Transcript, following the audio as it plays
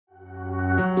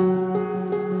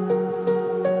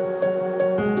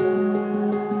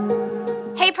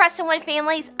Prestonwood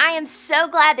families, I am so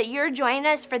glad that you're joining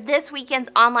us for this weekend's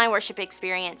online worship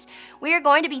experience. We are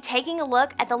going to be taking a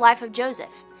look at the life of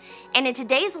Joseph. And in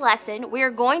today's lesson, we are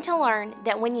going to learn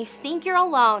that when you think you're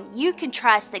alone, you can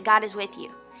trust that God is with you.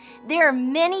 There are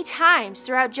many times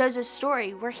throughout Joseph's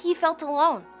story where he felt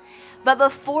alone. But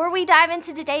before we dive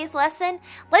into today's lesson,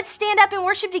 let's stand up and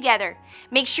worship together.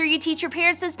 Make sure you teach your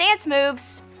parents those dance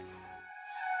moves.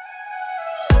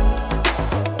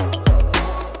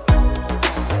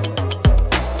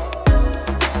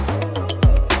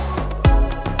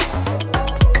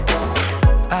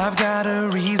 I've got a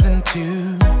reason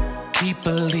to keep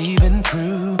believing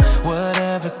through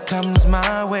whatever comes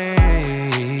my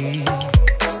way.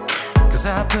 'Cause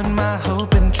I put my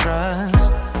hope and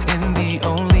trust in the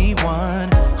only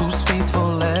one who's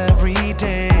faithful every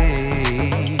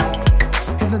day.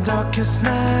 In the darkest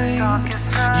night,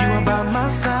 you are by my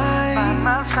side.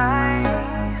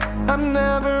 I'm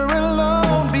never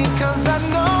alone because I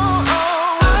know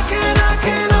I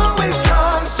can always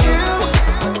trust you.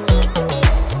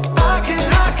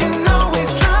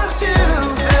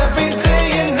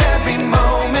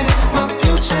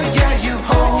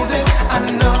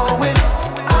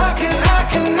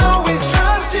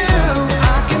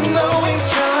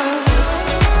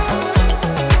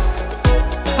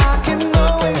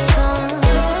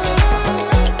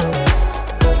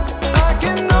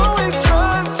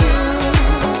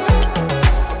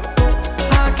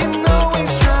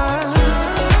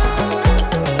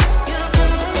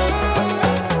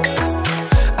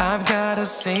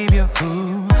 Savior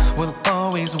who will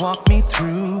always walk me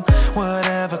through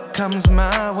whatever comes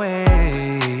my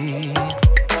way.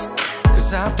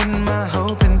 'Cause I put my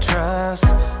hope and trust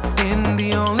in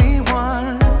the only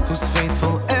one who's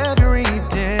faithful every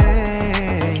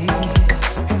day.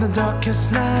 In the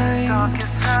darkest night,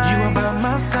 you are by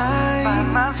my side.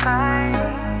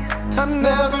 I'm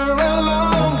never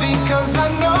alone because I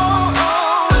know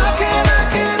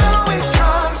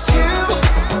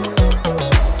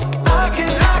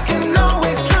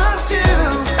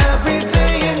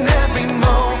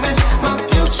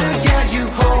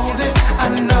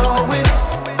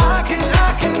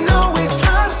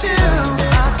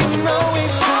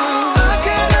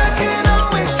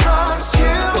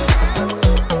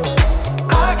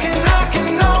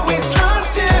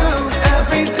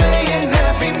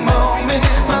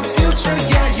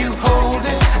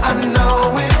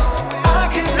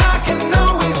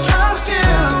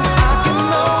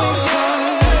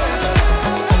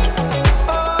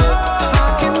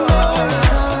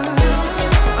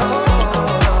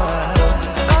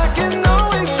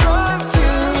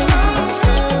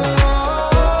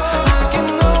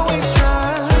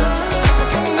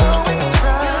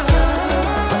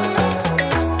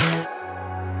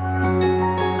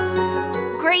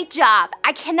job.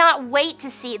 I cannot wait to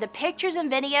see the pictures and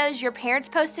videos your parents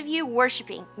post of you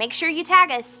worshiping. Make sure you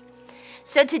tag us.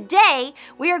 So today,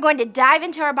 we are going to dive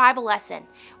into our Bible lesson.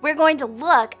 We're going to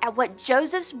look at what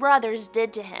Joseph's brothers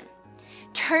did to him.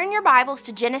 Turn your Bibles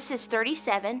to Genesis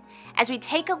 37 as we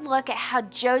take a look at how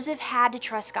Joseph had to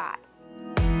trust God.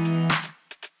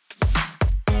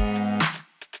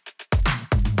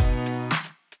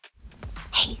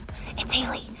 Hey, it's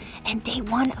Haley. And day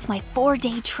one of my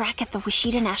 4-day trek at the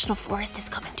Wichita National Forest is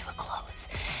coming to a close.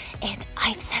 And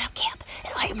I've set up camp,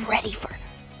 and I am ready for...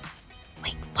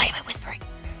 Wait, why am I whispering?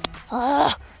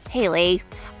 Haley,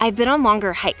 I've been on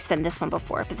longer hikes than this one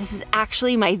before, but this is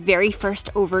actually my very first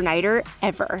overnighter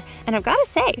ever. And I've gotta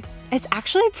say, it's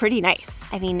actually pretty nice.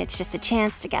 I mean, it's just a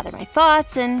chance to gather my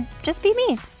thoughts and just be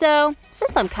me. So,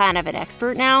 since I'm kind of an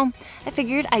expert now, I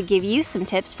figured I'd give you some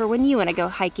tips for when you wanna go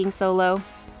hiking solo.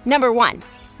 Number 1.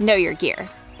 Know your gear.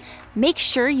 Make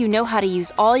sure you know how to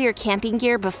use all your camping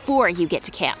gear before you get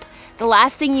to camp. The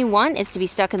last thing you want is to be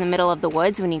stuck in the middle of the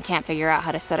woods when you can't figure out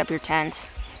how to set up your tent.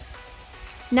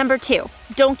 Number 2,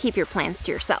 don't keep your plans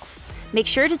to yourself. Make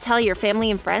sure to tell your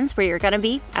family and friends where you're gonna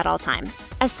be at all times.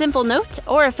 A simple note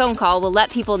or a phone call will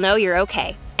let people know you're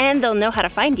okay, and they'll know how to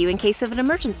find you in case of an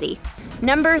emergency.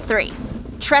 Number 3,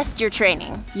 trust your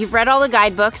training. You've read all the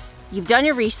guidebooks, you've done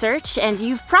your research, and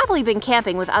you've probably been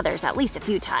camping with others at least a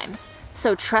few times.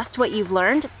 So trust what you've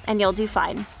learned, and you'll do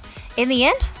fine. In the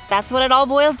end, that's what it all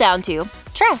boils down to.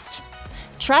 Trust.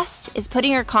 Trust is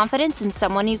putting your confidence in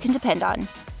someone you can depend on,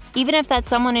 even if that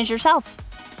someone is yourself.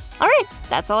 All right,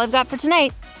 that's all I've got for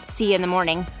tonight. See you in the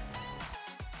morning.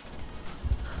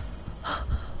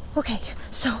 Okay,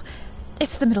 so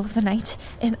it's the middle of the night,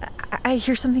 and I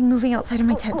hear something moving outside of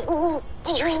my tent.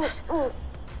 Did you hear that?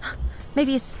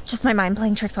 Maybe it's just my mind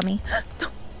playing tricks on me.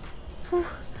 No.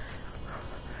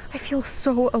 I feel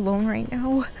so alone right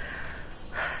now.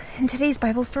 In today's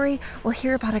Bible story, we'll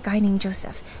hear about a guy named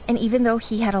Joseph. And even though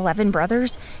he had 11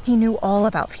 brothers, he knew all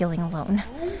about feeling alone.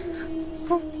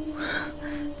 Oh.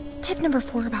 Tip number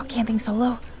 4 about camping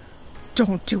solo: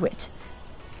 don't do it.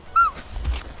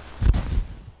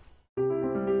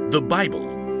 The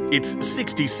Bible. It's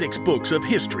 66 books of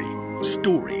history,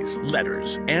 stories,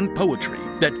 letters, and poetry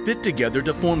that fit together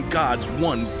to form God's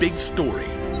one big story.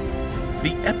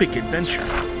 The epic adventure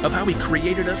of how He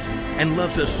created us and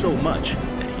loves us so much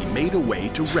that He made a way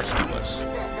to rescue us.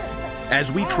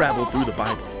 As we travel through the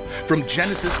Bible, from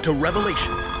Genesis to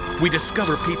Revelation, we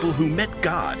discover people who met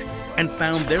God and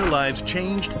found their lives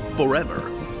changed forever.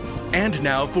 And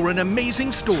now for an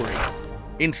amazing story,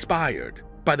 inspired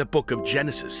by the book of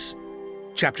Genesis,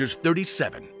 chapters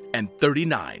 37 and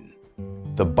 39.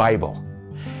 The Bible.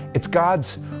 It's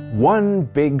God's one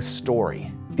big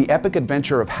story, the epic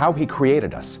adventure of how He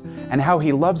created us and how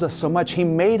He loves us so much He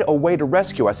made a way to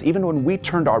rescue us even when we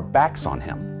turned our backs on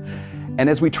Him. And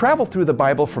as we travel through the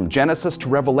Bible from Genesis to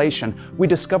Revelation, we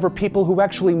discover people who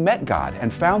actually met God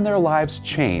and found their lives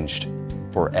changed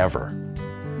forever.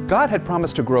 God had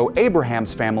promised to grow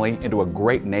Abraham's family into a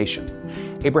great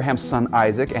nation. Abraham's son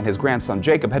Isaac and his grandson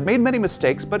Jacob had made many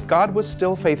mistakes, but God was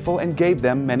still faithful and gave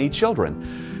them many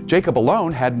children. Jacob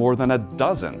alone had more than a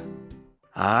dozen.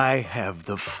 I have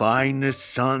the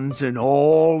finest sons in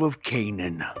all of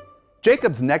Canaan.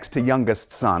 Jacob's next to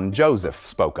youngest son, Joseph,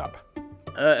 spoke up.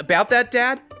 About that,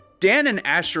 Dad? Dan and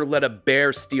Asher let a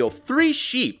bear steal 3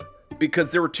 sheep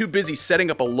because they were too busy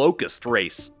setting up a locust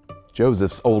race.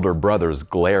 Joseph's older brothers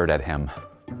glared at him.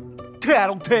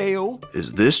 Tattletale.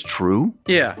 Is this true?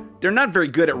 Yeah, they're not very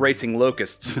good at racing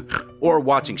locusts or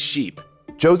watching sheep.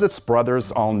 Joseph's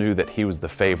brothers all knew that he was the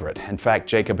favorite. In fact,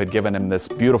 Jacob had given him this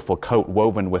beautiful coat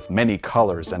woven with many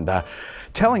colors, and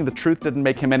telling the truth didn't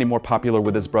make him any more popular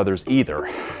with his brothers either.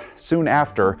 Soon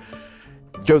after,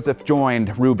 Joseph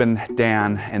joined Reuben,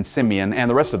 Dan, and Simeon, and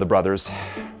the rest of the brothers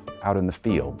out in the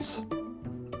fields.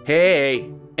 Hey,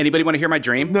 anybody want to hear my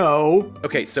dream? No.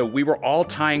 Okay, so we were all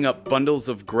tying up bundles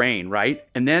of grain, right?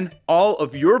 And then all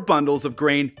of your bundles of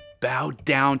grain bowed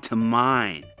down to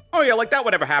mine. Oh yeah, like that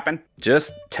would ever happen.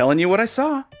 Just telling you what I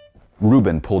saw.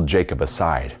 Reuben pulled Jacob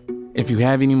aside. If you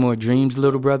have any more dreams,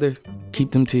 little brother,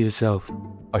 keep them to yourself.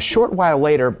 A short while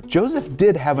later, Joseph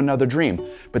did have another dream,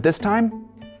 but this time,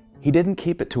 he didn't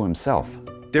keep it to himself.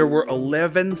 There were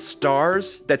 11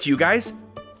 stars, that's you guys,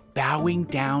 bowing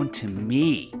down to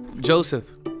me. Joseph,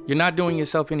 you're not doing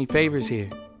yourself any favors here.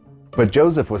 But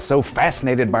Joseph was so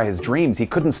fascinated by his dreams, he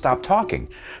couldn't stop talking.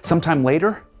 Sometime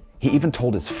later, he even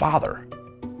told his father.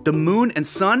 The moon and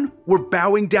sun were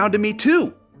bowing down to me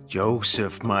too.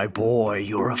 Joseph, my boy,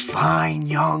 you're a fine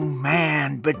young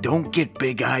man, but don't get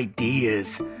big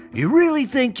ideas. You really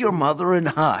think your mother and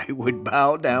I would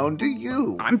bow down to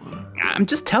you? I'm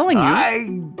just telling you.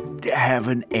 I have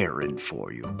an errand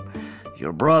for you.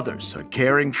 Your brothers are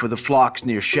caring for the flocks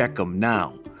near Shechem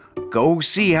now. Go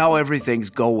see how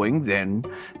everything's going, then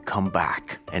come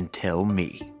back and tell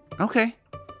me. Okay,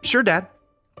 sure, Dad.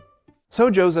 So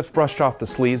Joseph brushed off the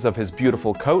sleeves of his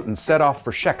beautiful coat and set off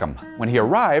for Shechem. When he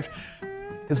arrived,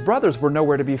 his brothers were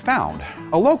nowhere to be found.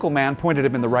 A local man pointed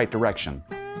him in the right direction.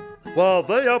 Well,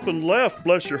 they up and left,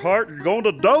 bless your heart. You're going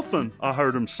to Dothan, I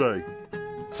heard him say.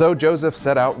 So Joseph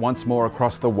set out once more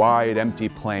across the wide, empty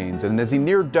plains, and as he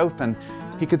neared Dothan,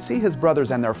 he could see his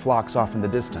brothers and their flocks off in the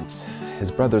distance.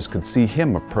 His brothers could see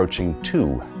him approaching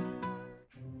too.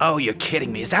 Oh, you're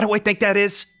kidding me. Is that who I think that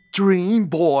is? Dream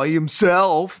boy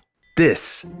himself.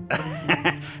 This.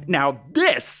 Now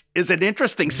this is an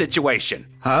interesting situation.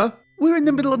 Huh? We're in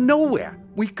the middle of nowhere.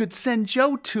 We could send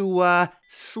Joe to,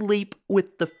 sleep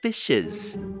with the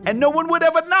fishes. And no one would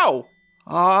ever know.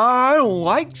 I don't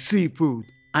like seafood.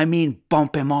 I mean,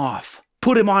 bump him off.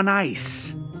 Put him on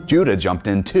ice. Judah jumped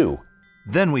in too.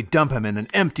 Then we dump him in an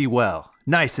empty well.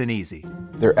 Nice and easy.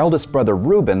 Their eldest brother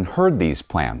Reuben heard these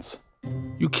plans.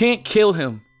 You can't kill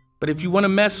him, but if you want to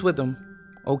mess with him,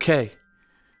 okay.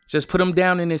 Just put him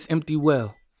down in this empty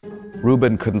well.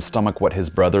 Reuben couldn't stomach what his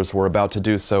brothers were about to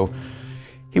do, so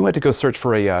he went to go search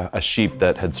for a sheep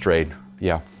that had strayed.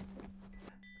 Yeah.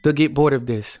 They'll get bored of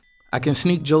this. I can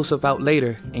sneak Joseph out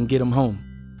later and get him home.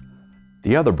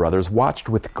 The other brothers watched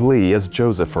with glee as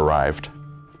Joseph arrived.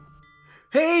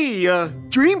 Hey,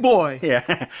 dream boy.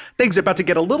 Yeah, things are about to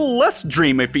get a little less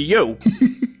dreamy for you.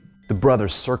 The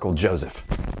brothers circled Joseph,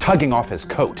 tugging off his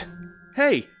coat.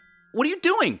 Hey, what are you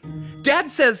doing? Dad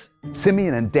says...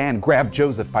 Simeon and Dan grabbed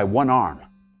Joseph by one arm.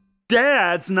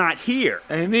 Dad's not here.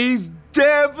 And he's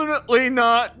definitely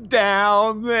not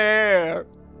down there.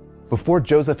 Before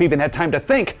Joseph even had time to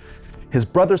think, his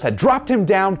brothers had dropped him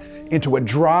down into a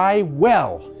dry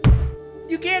well.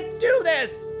 You can't do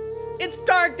this! It's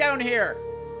dark down here!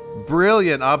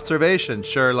 Brilliant observation,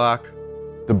 Sherlock.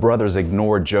 The brothers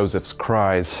ignored Joseph's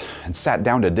cries and sat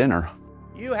down to dinner.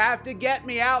 You have to get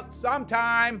me out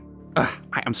sometime.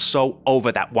 I am so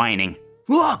over that whining.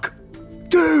 Look!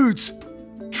 Dudes!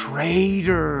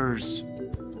 Traitors!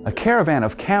 A caravan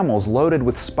of camels loaded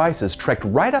with spices trekked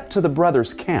right up to the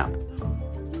brothers' camp.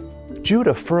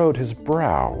 Judah furrowed his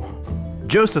brow.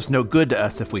 Joseph's no good to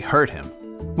us if we hurt him.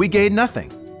 We gain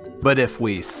nothing. But if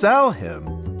we sell him,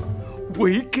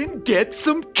 we can get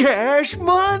some cash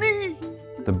money.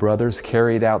 The brothers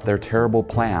carried out their terrible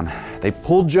plan. They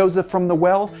pulled Joseph from the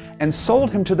well and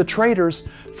sold him to the traders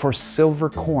for silver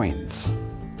coins.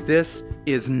 This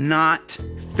is not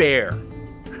fair.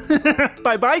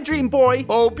 Bye-bye, dream boy.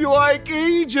 Hope you like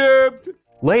Egypt.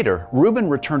 Later, Reuben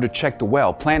returned to check the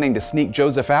well, planning to sneak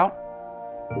Joseph out.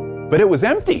 But it was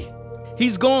empty.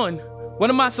 He's gone. What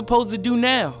am I supposed to do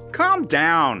now? Calm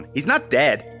down. He's not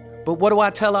dead. But what do I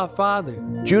tell our father?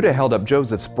 Judah held up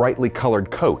Joseph's brightly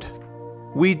colored coat.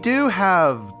 We do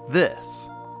have this.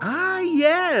 Ah,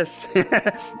 yes.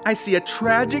 I see a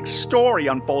tragic story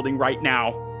unfolding right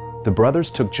now. The brothers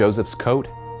took Joseph's coat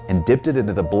and dipped it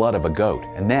into the blood of a goat,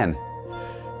 and then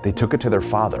they took it to their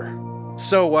father.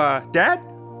 So, Dad,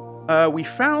 we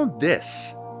found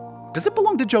this. Does it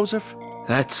belong to Joseph?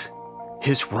 That's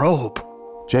his robe.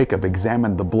 Jacob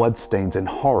examined the bloodstains in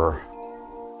horror.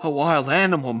 A wild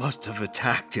animal must have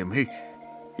attacked him.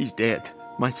 He's dead.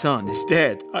 My son is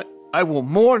dead. I will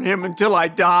mourn him until I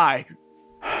die.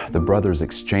 The brothers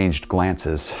exchanged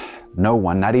glances. No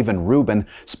one, not even Reuben,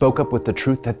 spoke up with the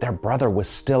truth that their brother was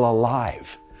still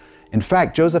alive. In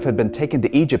fact, Joseph had been taken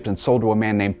to Egypt and sold to a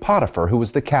man named Potiphar, who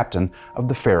was the captain of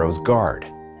the Pharaoh's guard.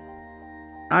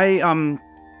 I'm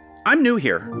new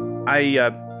here.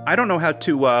 I don't know how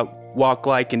to, walk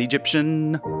like an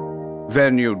Egyptian.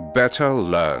 Then you'd better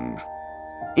learn.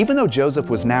 Even though Joseph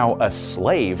was now a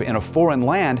slave in a foreign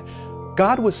land,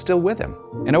 God was still with him.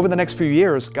 And over the next few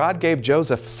years, God gave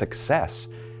Joseph success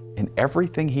in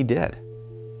everything he did.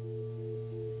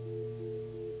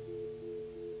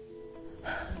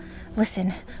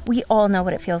 Listen, we all know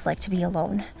what it feels like to be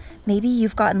alone. Maybe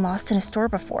you've gotten lost in a store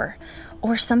before.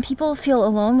 Or some people feel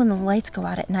alone when the lights go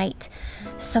out at night.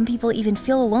 Some people even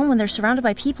feel alone when they're surrounded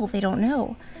by people they don't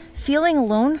know. Feeling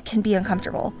alone can be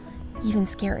uncomfortable, even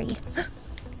scary.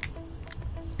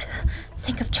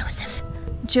 Think of Joseph.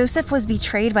 Joseph was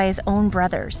betrayed by his own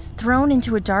brothers, thrown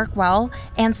into a dark well,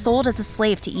 and sold as a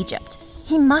slave to Egypt.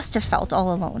 He must have felt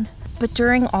all alone. But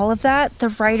during all of that, the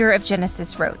writer of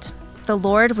Genesis wrote, "The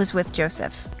Lord was with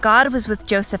Joseph. God was with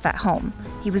Joseph at home.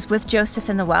 He was with Joseph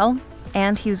in the well,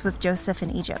 and he was with Joseph in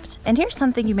Egypt." And here's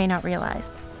something you may not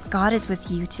realize. God is with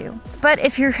you too. But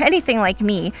if you're anything like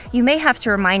me, you may have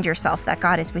to remind yourself that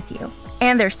God is with you.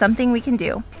 And there's something we can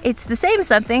do. It's the same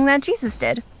something that Jesus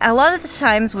did. A lot of the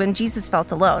times when Jesus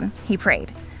felt alone, he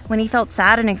prayed. When he felt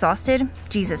sad and exhausted,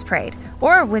 Jesus prayed.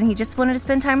 Or when he just wanted to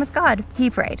spend time with God, he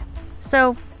prayed.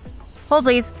 So, hold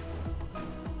please.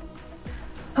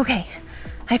 Okay,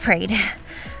 I prayed.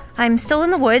 I'm still in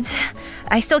the woods.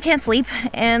 I still can't sleep,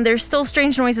 and there's still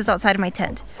strange noises outside of my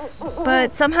tent.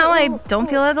 But somehow I don't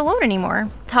feel as alone anymore.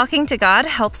 Talking to God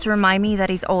helps remind me that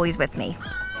he's always with me.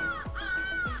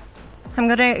 I'm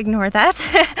gonna ignore that.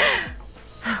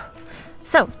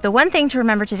 So, the one thing to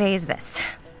remember today is this.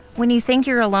 When you think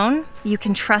you're alone, you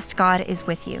can trust God is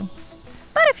with you.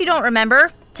 But if you don't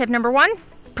remember, tip number 1,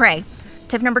 pray.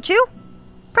 Tip number 2,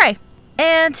 pray.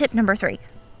 And tip number 3,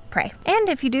 pray. And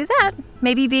if you do that,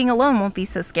 maybe being alone won't be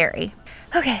so scary.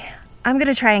 Okay, I'm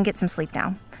gonna try and get some sleep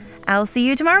now. I'll see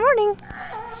you tomorrow morning.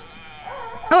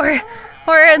 Or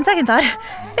on second thought,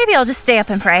 maybe I'll just stay up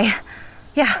and pray.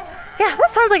 Yeah,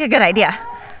 that sounds like a good idea.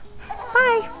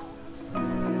 Bye.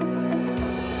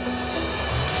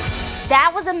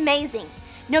 That was amazing.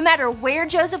 No matter where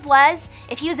Joseph was,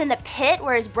 if he was in the pit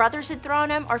where his brothers had thrown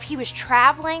him, or if he was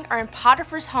traveling or in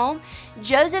Potiphar's home,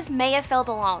 Joseph may have felt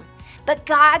alone, but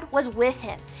God was with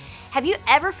him. Have you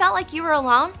ever felt like you were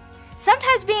alone?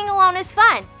 Sometimes being alone is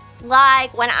fun,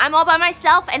 like when I'm all by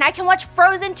myself and I can watch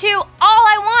Frozen 2 all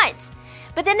I want.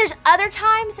 But then there's other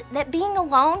times that being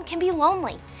alone can be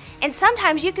lonely. And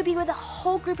sometimes you could be with a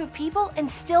whole group of people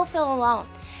and still feel alone.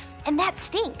 And that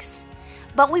stinks.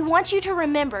 But we want you to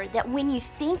remember that when you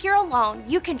think you're alone,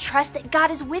 you can trust that God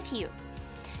is with you.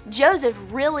 Joseph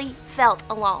really felt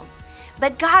alone,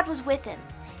 but God was with him.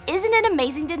 Isn't it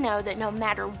amazing to know that no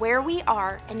matter where we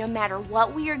are and no matter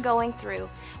what we are going through,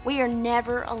 we are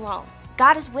never alone.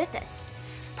 God is with us.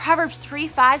 Proverbs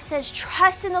 3:5 says,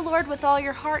 "Trust in the Lord with all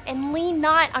your heart and lean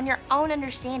not on your own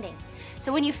understanding."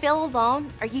 So when you feel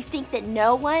alone or you think that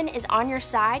no one is on your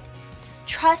side,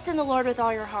 Trust in the Lord with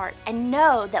all your heart and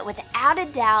know that without a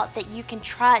doubt that you can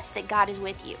trust that God is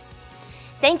with you.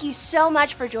 Thank you so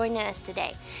much for joining us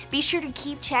today. Be sure to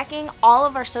keep checking all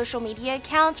of our social media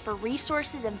accounts for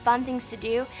resources and fun things to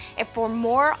do and for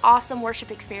more awesome worship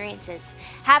experiences.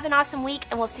 Have an awesome week,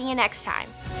 and we'll see you next time.